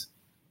times.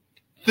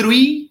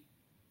 3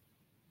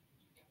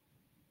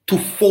 to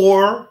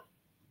 4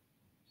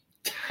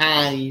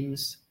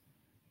 times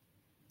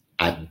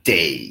a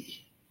day.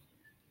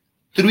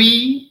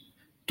 3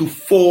 to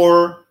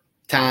 4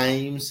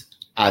 times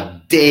a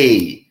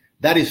day.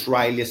 That is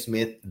Riley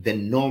Smith, the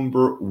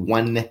number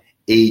 1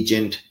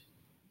 agent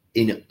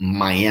in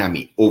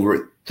Miami.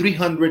 Over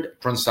 300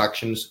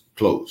 transactions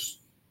closed,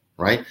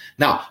 right?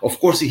 Now, of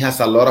course, he has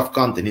a lot of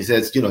content. He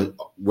says,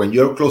 when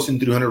you're closing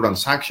 300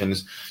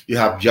 transactions, you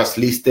have just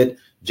listed,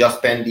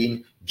 just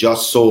pending,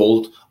 just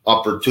sold,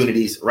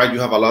 opportunities, right? You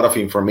have a lot of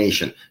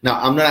information. Now,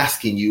 I'm not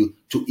asking you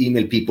to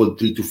email people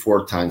 3 to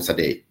 4 times a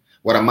day.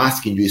 What I'm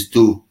asking you is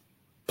to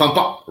pump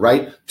up,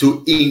 right?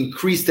 To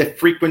increase the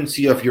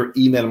frequency of your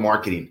email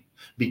marketing.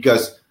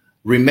 Because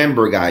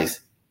remember,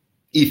 guys,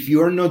 if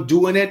you're not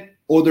doing it,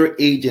 other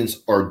agents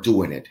are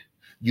doing it.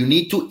 You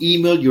need to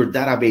email your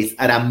database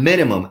at a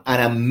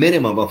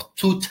minimum of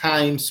 2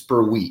 times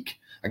per week.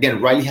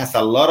 Again, Riley has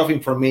a lot of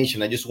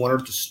information. I just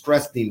wanted to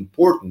stress the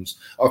importance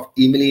of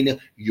emailing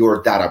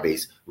your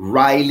database.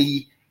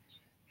 Riley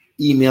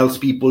emails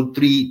people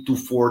 3 to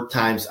 4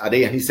 times a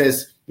day. And he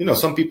says,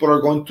 some people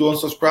are going to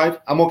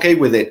unsubscribe. I'm okay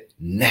with it.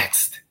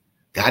 Next.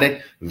 Got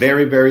it?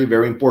 Very, very,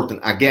 very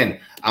important. Again,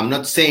 I'm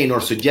not saying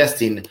or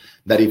suggesting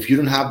that if you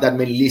don't have that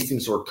many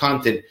listings or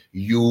content,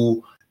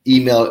 you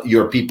email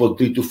your people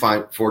 3 to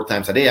 4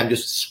 times a day. I'm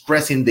just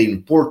stressing the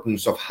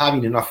importance of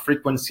having enough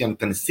frequency and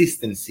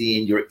consistency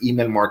in your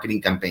email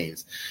marketing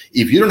campaigns.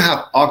 If you don't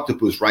have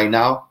Octopus right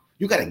now,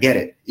 you got to get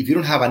it. If you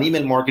don't have an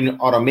email marketing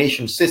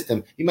automation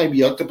system, it might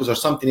be Octopus or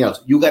something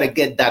else. You got to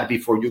get that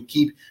before you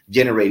keep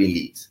generating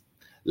leads.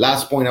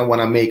 Last point I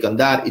want to make on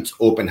that, it's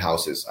open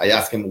houses. I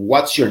asked him,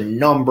 what's your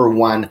number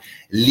one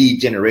lead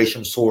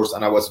generation source?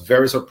 And I was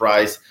very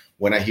surprised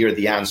when I hear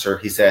the answer.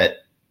 He said,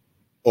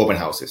 open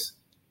houses.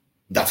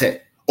 That's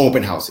it.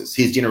 Open houses.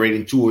 He's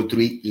generating 2 or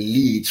 3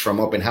 leads from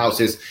open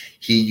houses.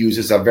 He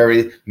uses a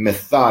very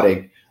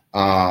methodic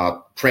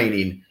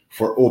training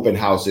for open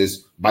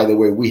houses. By the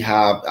way, we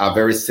have a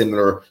very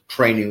similar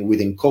training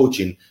within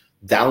coaching.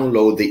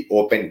 Download the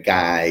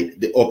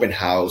open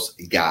house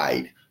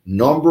guide.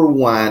 Number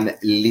 1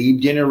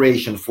 lead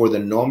generation for the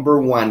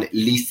number 1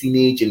 listing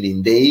agent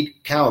in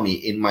Dade County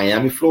in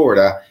Miami,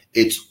 Florida.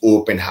 It's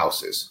open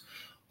houses.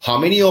 How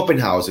many open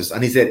houses?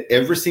 And he said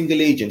every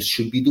single agent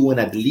should be doing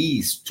at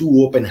least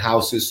 2 open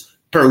houses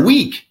per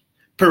week.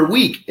 Per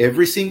week,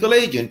 every single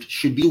agent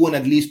should be doing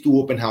at least 2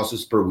 open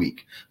houses per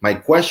week. My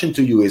question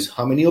to you is,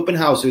 how many open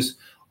houses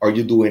are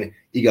you doing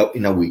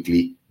in a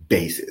weekly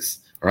basis?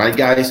 All right,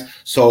 guys.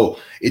 So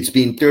it's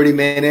been 30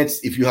 minutes.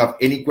 If you have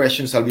any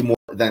questions, I'll be more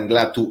than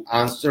glad to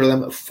answer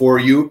them for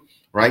you.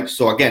 Right.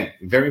 So again,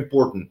 very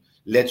important.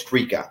 Let's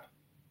recap.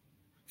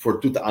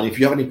 And if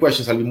you have any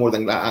questions, I'll be more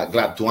than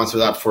glad to answer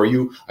that for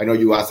you. I know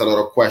you asked a lot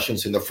of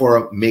questions in the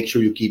forum. Make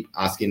sure you keep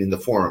asking in the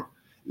forum.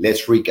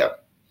 Let's recap.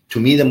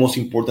 To me, the most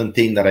important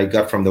thing that I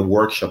got from the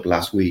workshop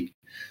last week,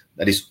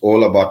 that is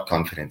all about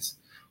confidence.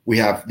 We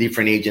have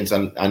different agents,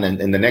 and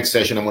in the next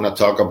session, I'm going to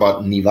talk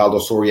about Nivaldo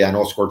Soria and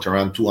Oscar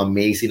Terran, 2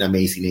 amazing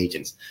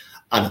agents.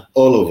 And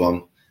all of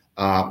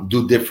them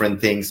do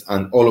different things,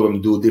 and all of them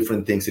do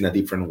different things in a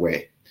different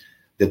way.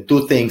 The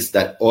 2 things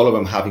that all of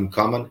them have in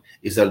common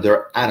is that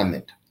they're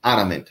adamant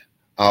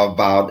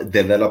about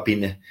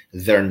developing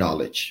their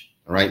knowledge,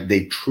 right?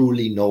 They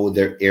truly know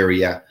their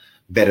area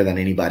better than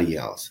anybody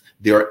else.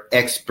 They are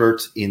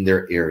experts in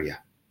their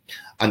area.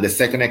 And the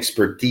second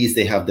expertise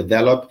they have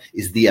developed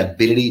is the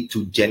ability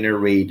to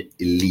generate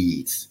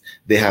leads.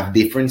 They have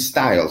different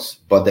styles,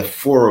 but the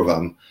 4 of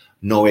them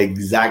know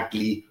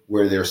exactly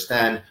where they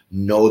stand,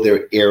 know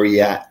their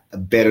area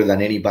better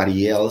than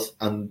anybody else,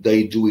 and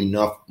they do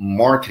enough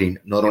marketing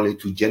not only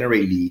to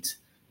generate leads,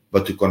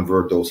 but to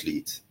convert those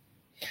leads.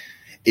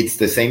 It's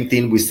the same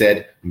thing we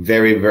said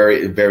very,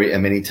 very, very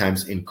many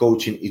times in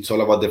coaching. It's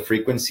all about the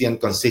frequency and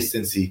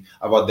consistency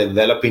about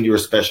developing your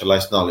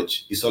specialized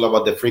knowledge. It's all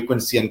about the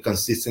frequency and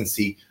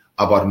consistency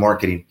about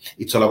marketing.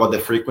 It's all about the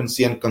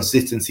frequency and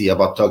consistency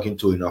about talking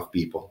to enough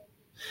people.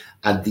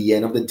 At the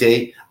end of the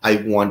day, I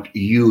want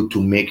you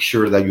to make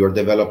sure that you're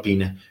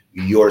developing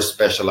your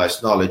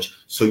specialized knowledge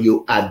so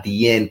you at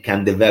the end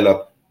can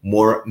develop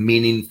more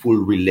meaningful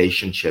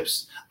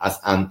relationships. As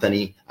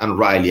Anthony and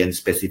Riley, and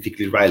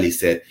specifically Riley,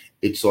 said,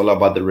 it's all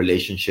about the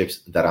relationships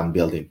that I'm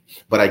building.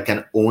 But I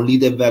can only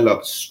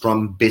develop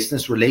strong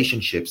business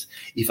relationships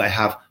if I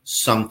have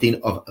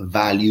something of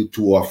value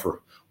to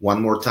offer.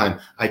 One more time,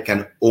 I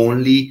can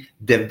only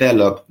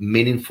develop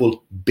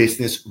meaningful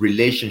business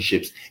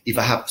relationships if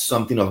I have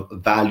something of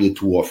value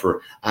to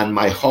offer. And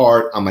my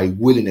heart and my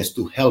willingness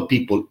to help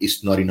people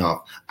is not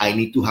enough. I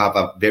need to have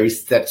a very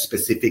set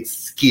specific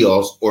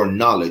skills or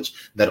knowledge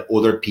that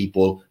other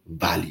people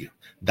value.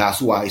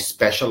 That's why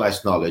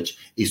specialized knowledge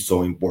is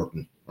so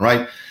important.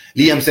 Right?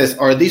 Liam says,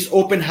 are these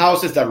open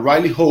houses that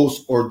Riley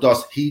hosts, or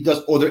does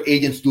other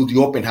agents do the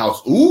open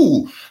house?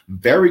 Ooh,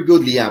 very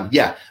good, Liam.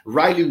 Yeah,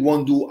 Riley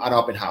won't do an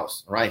open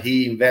house, right?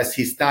 He invests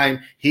his time.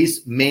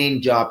 His main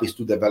job is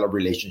to develop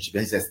relationships.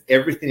 He says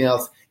everything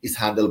else is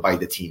handled by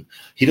the team.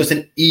 He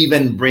doesn't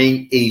even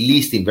bring a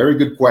listing. Very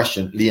good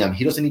question, Liam.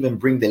 He doesn't even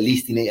bring the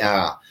listing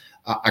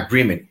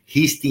agreement.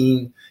 His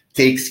team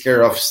takes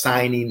care of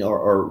signing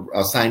or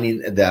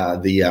signing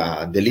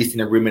the listing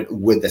agreement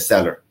with the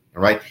seller.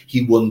 All right.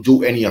 He won't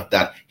do any of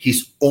that.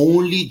 His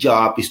only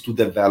job is to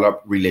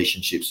develop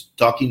relationships,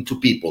 talking to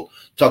people,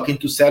 talking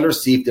to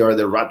sellers, see if they are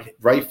the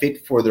right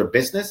fit for their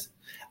business.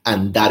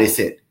 And that is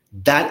it.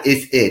 That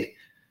is it.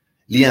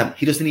 Liam,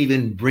 he doesn't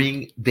even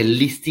bring the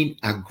listing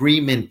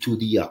agreement to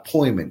the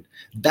appointment.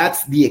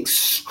 That's the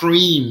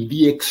extreme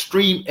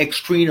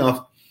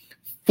of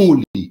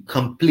fully,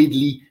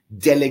 completely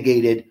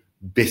delegated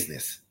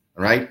business,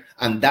 right?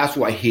 And that's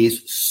why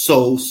he's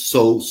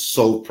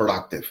so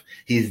productive.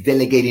 He's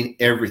delegating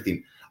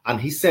everything. And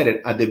he said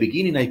it at the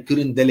beginning, I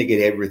couldn't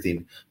delegate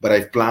everything, but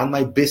I've planned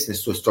my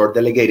business to start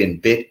delegating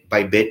bit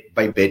by bit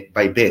by bit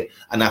by bit.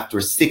 And after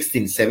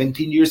 16,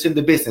 17 years in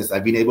the business,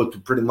 I've been able to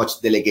pretty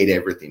much delegate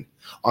everything.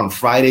 On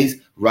Fridays,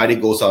 Roddy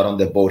goes out on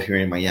the boat here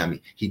in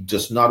Miami. He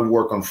does not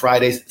work on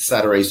Fridays,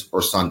 Saturdays,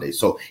 or Sundays.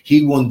 So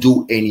he won't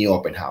do any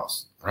open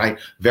house, right?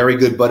 Very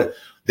good. But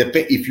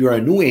if you're a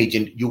new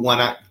agent, you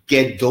want to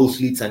get those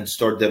leads and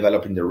start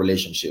developing the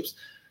relationships.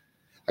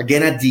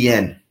 Again, at the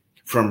end,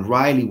 from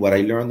Riley, what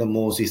I learned the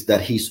most is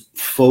that he's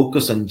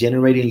focused on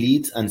generating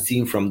leads and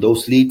seeing from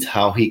those leads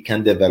how he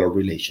can develop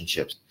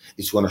relationships.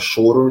 It's going to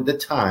shorten the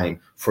time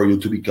for you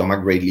to become a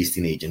great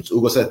listing agent.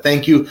 Hugo said,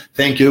 thank you.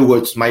 Thank you, Hugo.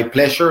 It's my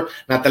pleasure.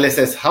 Natalia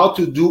says, how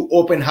to do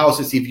open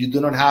houses if you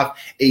do not have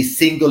a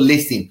single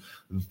listing.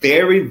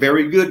 Very,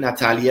 very good,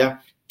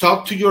 Natalia.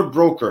 Talk to your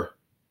broker.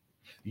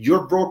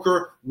 Your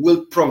broker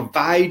will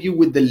provide you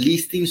with the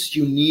listings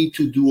you need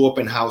to do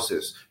open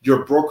houses.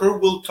 Your broker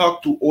will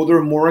talk to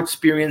other more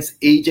experienced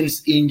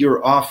agents in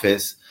your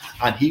office,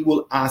 and he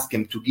will ask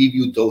him to give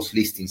you those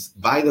listings.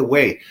 By the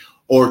way,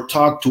 or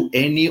talk to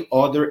any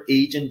other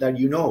agent that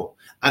you know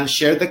and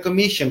share the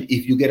commission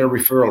if you get a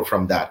referral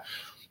from that.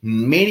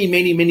 Many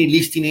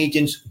listing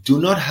agents do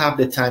not have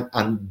the time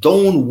and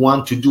don't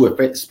want to do it,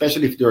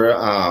 especially if they're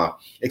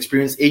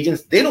experienced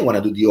agents. They don't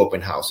want to do the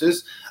open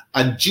houses.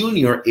 A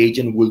junior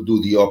agent will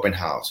do the open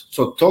house.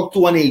 So talk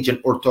to an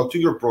agent or talk to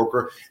your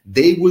broker.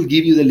 They will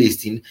give you the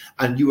listing,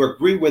 and you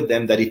agree with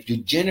them that if you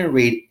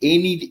generate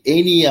any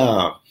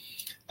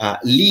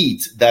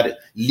leads that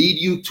lead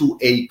you to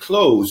a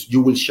close,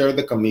 you will share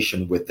the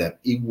commission with them.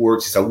 It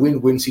works. It's a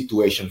win-win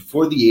situation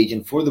for the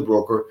agent, for the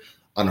broker,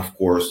 and of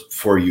course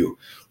for you.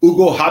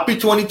 Hugo, happy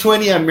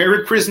 2020 and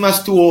Merry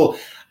Christmas to all.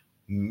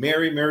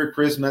 Merry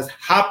Christmas.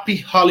 Happy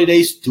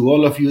holidays to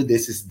all of you.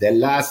 This is the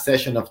last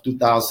session of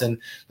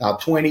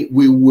 2020.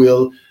 We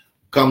will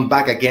come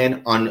back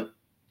again on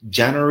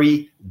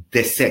January the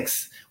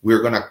 6th.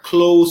 We're going to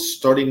close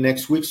starting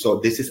next week.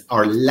 So this is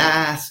our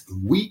last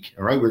week.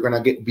 All right. We're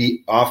going to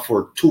be off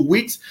for 2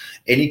 weeks.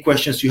 Any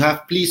questions you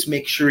have, please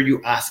make sure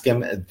you ask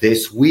them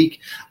this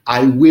week.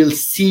 I will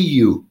see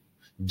you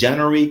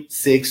January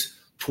 6th,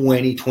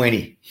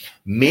 2020.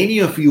 Many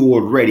of you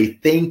already,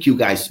 thank you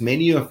guys.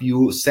 Many of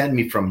you sent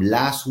me from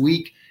last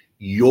week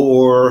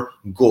your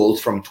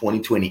goals from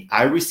 2020.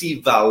 I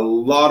received a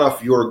lot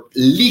of your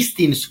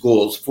listings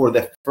goals for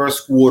the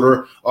first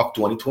quarter of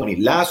 2020.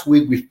 Last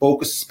week, we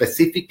focused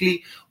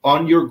specifically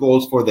on your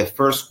goals for the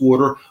first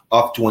quarter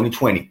of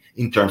 2020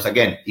 in terms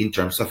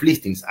of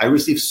listings. I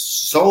received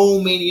so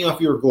many of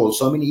your goals,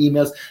 so many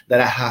emails that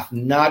I have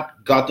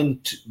not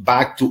gotten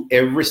back to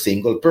every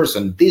single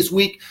person. This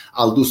week,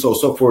 I'll do so.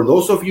 So for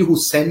those of you who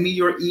send me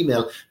your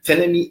email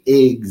telling me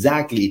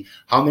exactly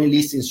how many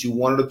listings you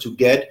wanted to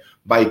get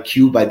by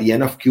the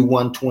end of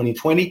Q1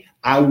 2020,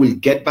 I will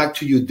get back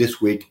to you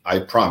this week, I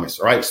promise.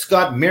 All right,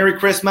 Scott, Merry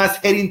Christmas,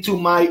 heading to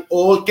my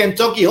old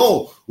Kentucky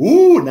home.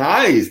 Ooh,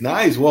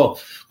 nice. Well,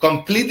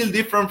 completely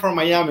different from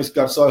Miami,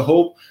 Scott. So I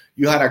hope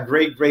you had a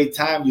great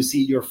time. You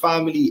see your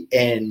family,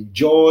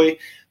 enjoy.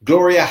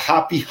 Gloria,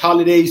 happy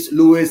holidays.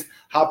 Louis,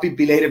 happy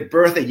belated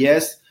birthday.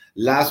 Yes,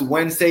 last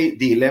Wednesday,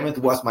 the 11th,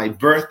 was my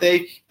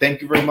birthday.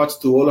 Thank you very much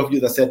to all of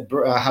you that said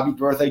happy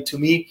birthday to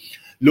me.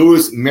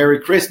 Louis, Merry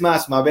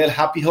Christmas. Mabel,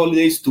 happy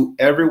holidays to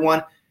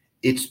everyone.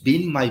 It's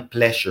been my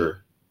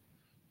pleasure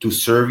to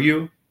serve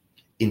you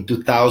in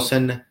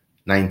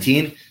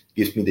 2019.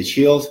 Gives me the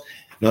chills.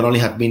 Not only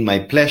have been my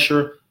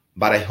pleasure,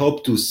 but I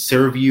hope to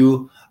serve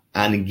you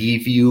and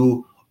give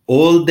you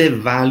all the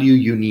value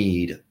you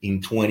need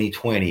in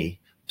 2020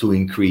 to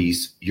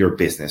increase your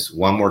business.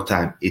 One more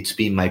time, it's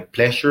been my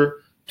pleasure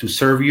to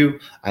serve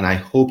you, and I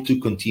hope to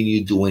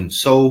continue doing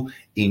so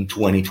in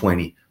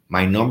 2020.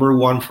 My number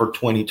one goal for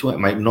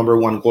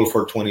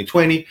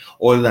 2020,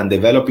 other than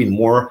developing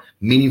more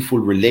meaningful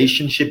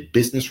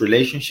business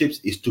relationships,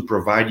 is to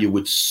provide you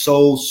with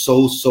so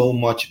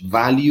much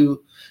value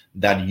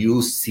that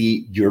you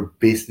see your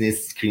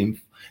business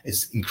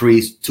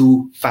increase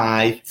 2,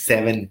 5,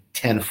 7,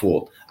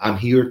 10-fold. I'm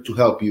here to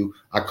help you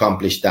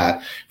accomplish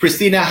that.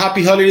 Christina,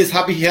 happy holidays,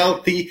 happy,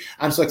 healthy,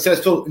 and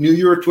successful New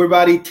Year to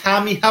everybody.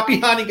 Tammy,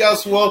 happy Hanukkah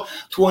as well,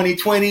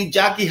 2020.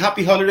 Jackie,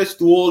 happy holidays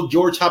to all.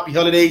 George, happy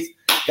holidays.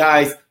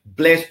 Guys,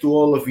 blessed to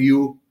all of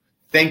you.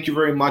 Thank you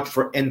very much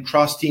for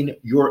entrusting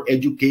your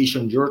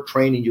education, your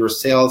training, your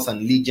sales,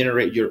 and lead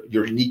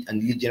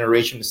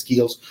generation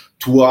skills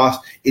to us.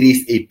 It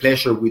is a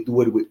pleasure. We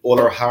do it with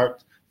all our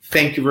heart.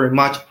 Thank you very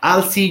much.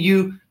 I'll see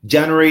you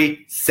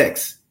January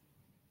 6th.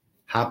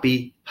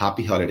 Happy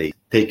holidays.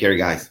 Take care,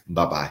 guys.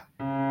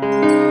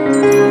 Bye-bye.